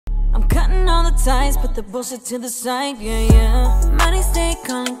ties, put the bullshit to the side, yeah. Money stay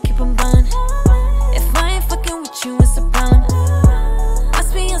calling, keep them buying. If I ain't fucking with you, what's the problem?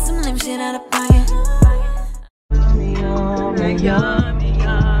 Must be on some lame shit out of pocket.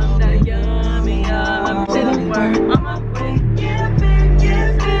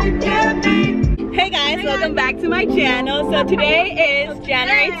 Hey guys, welcome back to my channel. So today is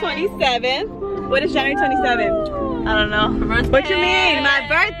January 27th. What is January 27th? I don't know. What you mean? My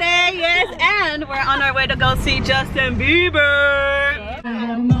birthday, yes. And we're on our way to go see Justin Bieber. I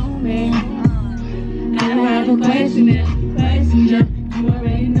have a moment, and I have a question, just you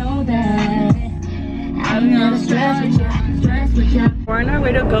already know that. I'm not stressed with you. We're on our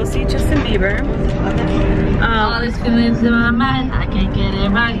way to go see Justin Bieber. All these feelings in my mind, I can't get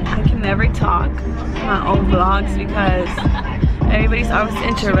it right. I can never talk in my own vlogs because everybody's always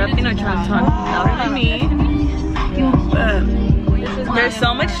interrupting or trying to talk louder than me. There's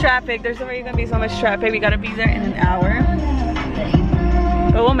so much traffic. There's already gonna be so much traffic. We gotta be there in an hour.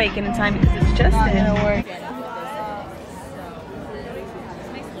 But we'll make it in time because it's Justin.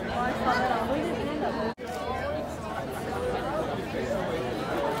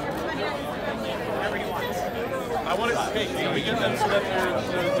 I want it cake. Can we get them so that the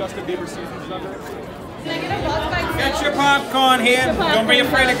Justin Bieber season's number? Get your popcorn here. Don't be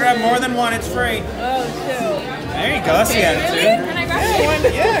afraid to grab more than one. It's free. Oh, shoot. There you go. That's the attitude. Can I grab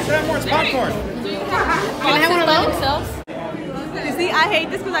one? Yeah, grab more. It's popcorn. Can I have one of those? You see, I hate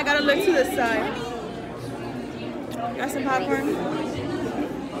this because I gotta look to the side. Got some popcorn?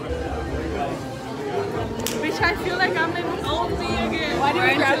 Bitch, I feel like I'm in old me again. Why do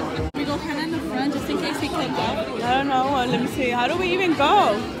we grab? We go kind of in the front just in case he comes up. I don't know. Well, let me see. How do we even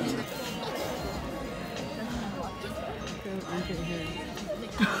go?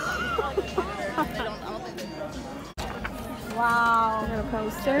 Wow. Got a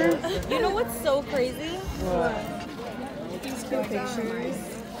poster. You know what's so crazy? What? These cute pictures.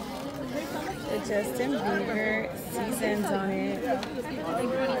 The Justin Bieber seasons on it.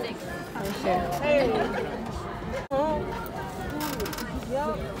 Oh shit. Oh.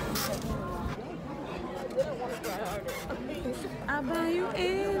 I'll buy you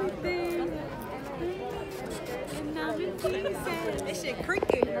anything. And I'm in pieces. This shit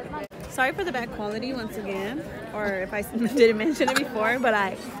creaky. Sorry for the bad quality once again, or if I didn't mention it before, but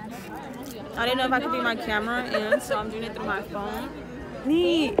I didn't know if I could be my camera in, so I'm doing it through my phone.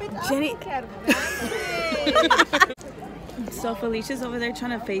 Neat, Jenny. So Felicia's over there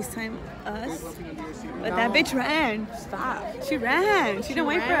trying to FaceTime us, but that bitch ran. Stop. She ran. She didn't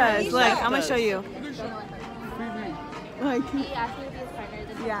wait for us. Look, I'm gonna show you. Like,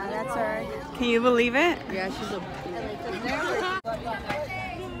 yeah, that's her. Can you believe it? Yeah, she's a...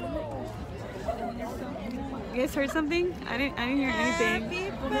 You guys heard something? I didn't hear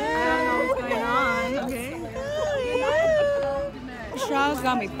anything. I don't know what's going on. Okay. Shaw's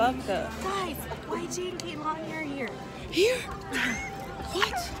got me fucked up. Guys, YG and Kate Long are here. Here?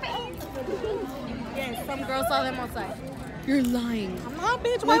 What? Yes, some girl saw them outside. You're lying. I'm not,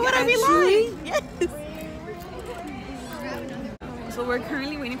 bitch. Why would I be lying? Yes. So we're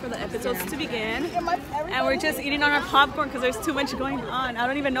currently waiting for the episodes to begin, and we're just eating on our popcorn because there's too much going on. I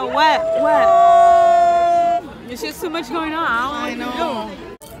don't even know what. There's just too much going on. I don't know.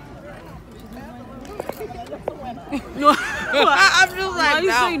 No. I'm just like, what are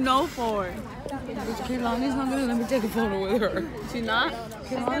you saying no for? Kehlani's not gonna let me take a photo with her. She's not?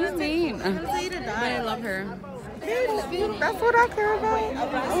 Kehlani's mean. But I love her. That's what I care about. I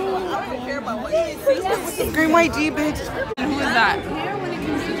don't care about what you see. Green white G, bitch. And who is that?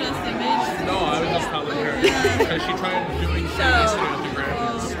 No, I was just telling her because she tried doing yesterday on the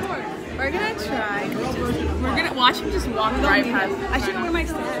ground. We're gonna try. We're gonna watch him just walk right past. I should wear my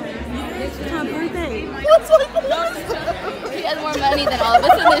stand. It's my birthday. He has more money than all of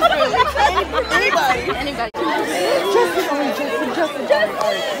us in this room. Anybody.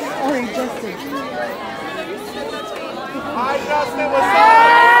 Justin. Hi, Justin. What's up?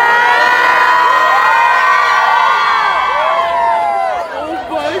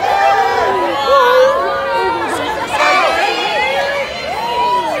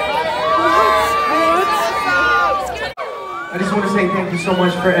 I just want to say thank you so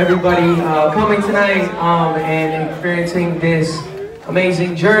much for everybody coming tonight and experiencing this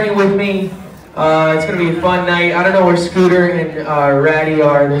amazing journey with me. It's going to be a fun night. I don't know where Scooter and Ratty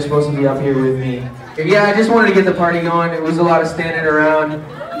are. They're supposed to be up here with me. Yeah, I just wanted to get the party going. It was a lot of standing around.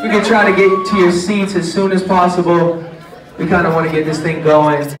 If you could try to get to your seats as soon as possible. We kind of want to get this thing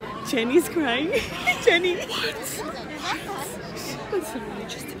going. Jenny's crying. Jenny. What?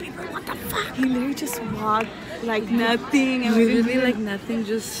 Justin Bieber, what the fuck? He literally just walked Like nothing. And we Literally like nothing,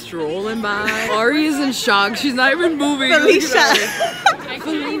 just strolling by. Ari is in shock. She's not even moving. Felicia.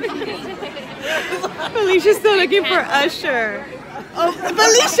 Felicia's still looking for Usher. Oh,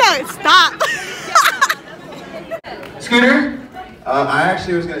 Felicia, stop. Scooter? I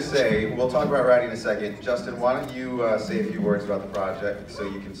actually was going to say, we'll talk about writing in a second. Justin, why don't you say a few words about the project so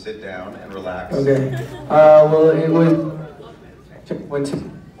you can sit down and relax. Okay. Well, it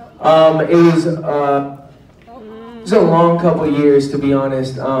was a long couple of years, to be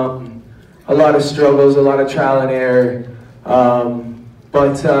honest. A lot of struggles, a lot of trial and error.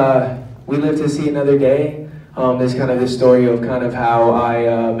 But we live to see another day. There's kind of the story of kind of how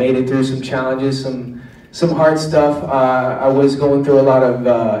I made it through some challenges, some hard stuff. I was going through a lot of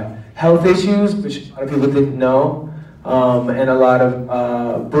health issues, which a lot of people didn't know, and a lot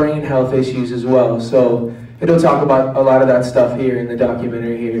of brain health issues as well. So it'll talk about a lot of that stuff here in the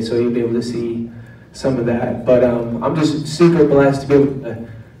documentary here, so you'll be able to see some of that. But I'm just super blessed to be able to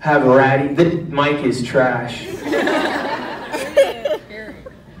have Ratty. The mic is trash.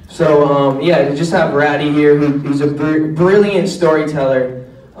 So yeah, to just have Ratty here, who's a brilliant storyteller,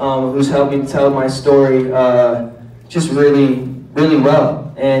 who's helped me tell my story just really, really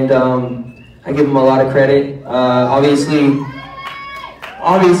well. And I give him a lot of credit.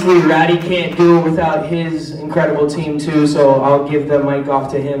 Obviously Ratty can't do it without his incredible team too, so I'll give the mic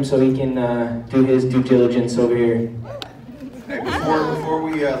off to him so he can do his due diligence over here. Hey, before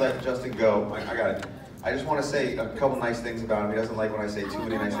we let Justin go, I just want to say a couple nice things about him. He doesn't like when I say too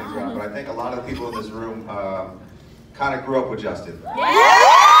many nice things about him, but I think a lot of the people in this room kind of grew up with Justin.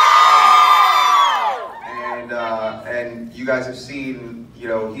 And you guys have seen, you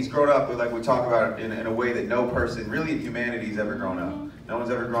know, he's grown up, like we talk about, in a way that no person really in humanity's ever grown up. No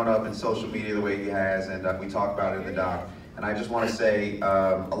one's ever grown up in social media the way he has, and we talk about it in the doc. And I just want to say,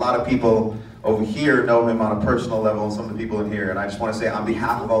 a lot of people over here know him on a personal level, and some of the people in here. And I just want to say, on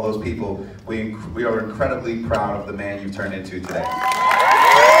behalf of all those people, we are incredibly proud of the man you've turned into today.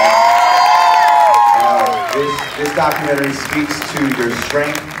 This documentary speaks to your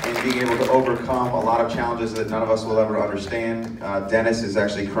strength in being able to overcome a lot of challenges that none of us will ever understand. Dennis is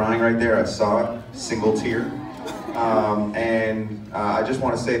actually crying right there. I saw it, single tear. I just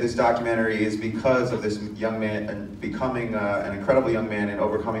want to say this documentary is because of this young man and becoming an incredible young man and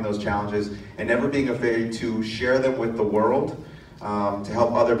overcoming those challenges and never being afraid to share them with the world, to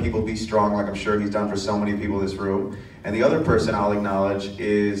help other people be strong, like I'm sure he's done for so many people in this room. And the other person I'll acknowledge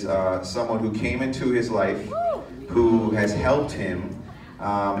is someone who came into his life, who has helped him,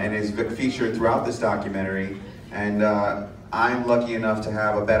 and is featured throughout this documentary. And I'm lucky enough to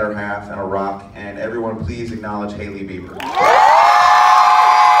have a better half and a rock, and everyone please acknowledge Hailey Bieber.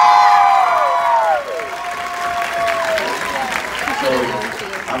 So,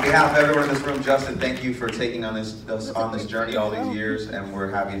 on behalf of everyone in this room, Justin, thank you for taking on this journey all these years, and we're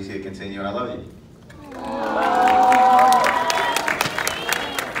happy to see it continue, and I love you.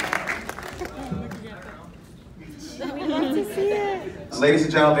 Ladies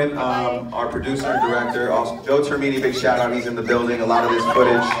and gentlemen, our producer and director, also Joe Termini, big shout out, he's in the building. A lot of this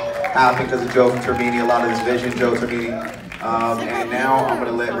footage happened because of Joe Termini, a lot of this vision, Joe Termini. And now I'm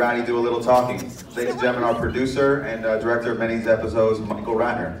gonna let Ratty do a little talking. Ladies and gentlemen, our producer and director of many of these episodes, Michael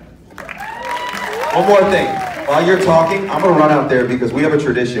Ratner. One more thing, while you're talking, I'm gonna run out there because we have a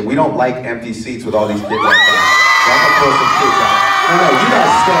tradition. We don't like empty seats with all these kids like that. So I'm gonna pull some kids out. No, you guys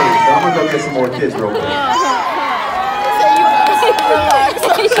stay, but I'm gonna go get some more kids real quick.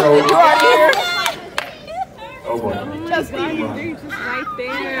 So, you are here. Oh boy. Justin, you're just right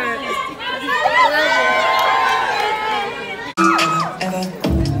there.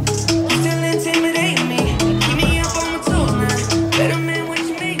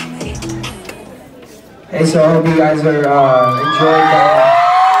 Hey, so I hope you guys are enjoying that.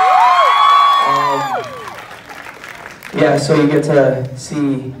 Yeah, so you get to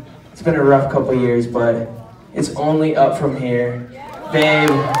see, it's been a rough couple years, but it's only up from here. Babe,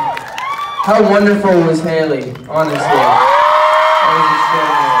 how wonderful was Hailey, honestly.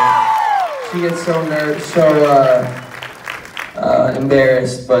 She gets so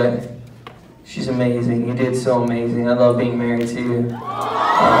embarrassed, but she's amazing. You did so amazing. I love being married to you.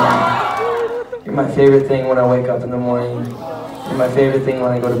 You're my favorite thing when I wake up in the morning. You're my favorite thing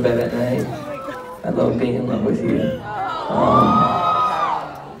when I go to bed at night. I love being in love with you.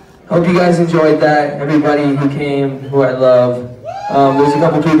 Hope you guys enjoyed that. Everybody who came, who I love. There's a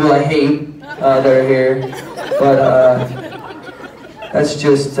couple people I hate that are here, but that's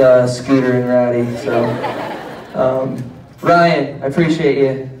just Scooter and Ratty. So, Ryan, I appreciate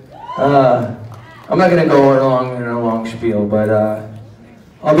you. I'm not gonna go on a long spiel, but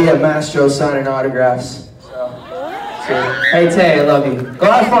I'll be at Mastro signing autographs. So. Hey Tay, I love you.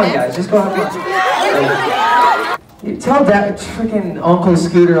 Go have fun, guys. Just go have fun. You tell that freaking Uncle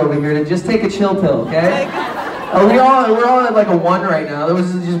Scooter over here to just take a chill pill, okay? We're all at like a 1 right now. That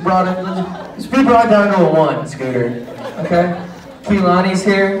was just brought in. Just be brought down to a 1, Scooter. Okay? Keelani's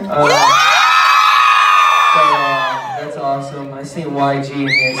here. So that's awesome. I see YG in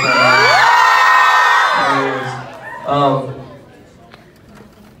here somewhere.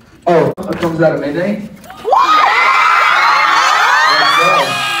 Oh, it comes out at midnight?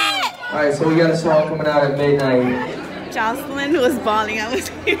 Alright, so we got a song coming out at midnight. Jocelyn was bawling. I was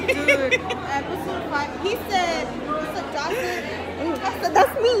here. Dude, episode 5. He said, Jocelyn. I said,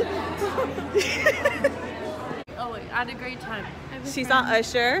 that's me. Oh wait, I had a great time. She's on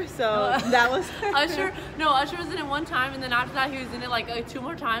Usher, so that was her. Usher. No, Usher was in it 1 time, and then after that he was in it like 2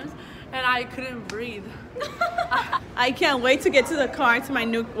 more times, and I couldn't breathe. I can't wait to get to the car to my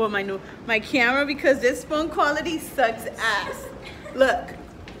camera because this phone quality sucks ass. Look.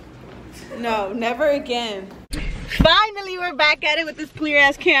 No, never again. Finally, we're back at it with this clear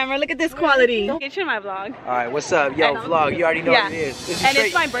ass camera. Look at this quality. Get you in my vlog. All right, what's up? Yo, vlog, you already know what it is. And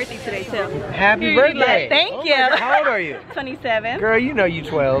it's my birthday today, too. Happy birthday. Thank you. How old are you? 27. Girl, you know you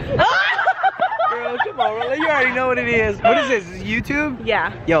 12. Girl, come on, you already know what it is. What is this? Is it YouTube?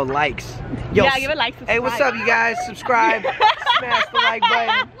 Yeah. Yo, likes. Yo, yeah, give a like, subscribe. Hey, what's up, you guys? Subscribe. Smash the like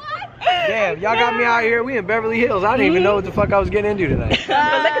button. Damn, y'all got me out here. We in Beverly Hills. I didn't even know what the fuck I was getting into tonight.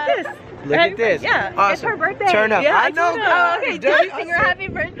 But look at this. Look at this. Yeah, awesome. It's her birthday. Turn up. Yeah, I know, girl. Oh, okay, do you sing her happy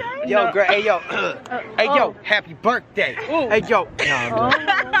birthday? Yo, no. girl. Hey, yo. Hey, yo. Happy birthday. Ooh. Hey, yo. No,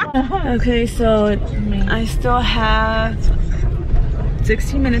 okay, so I still have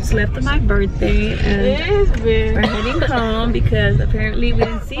 16 minutes left of my birthday, and we're heading home because apparently we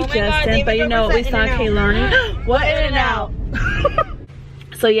didn't see Justin, but you know what, we saw Kehlani. What in and out?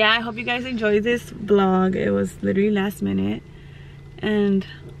 So yeah, I hope you guys enjoyed this vlog. It was literally last minute, and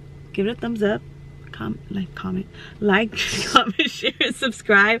give it a thumbs up, comment, comment, share, and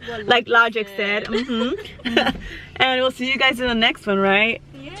subscribe, like Logic said. And we'll see you guys in the next one, right?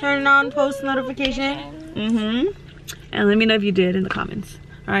 Yeah. Turn on post notification. And let me know if you did in the comments.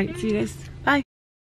 All right, see you guys. Bye.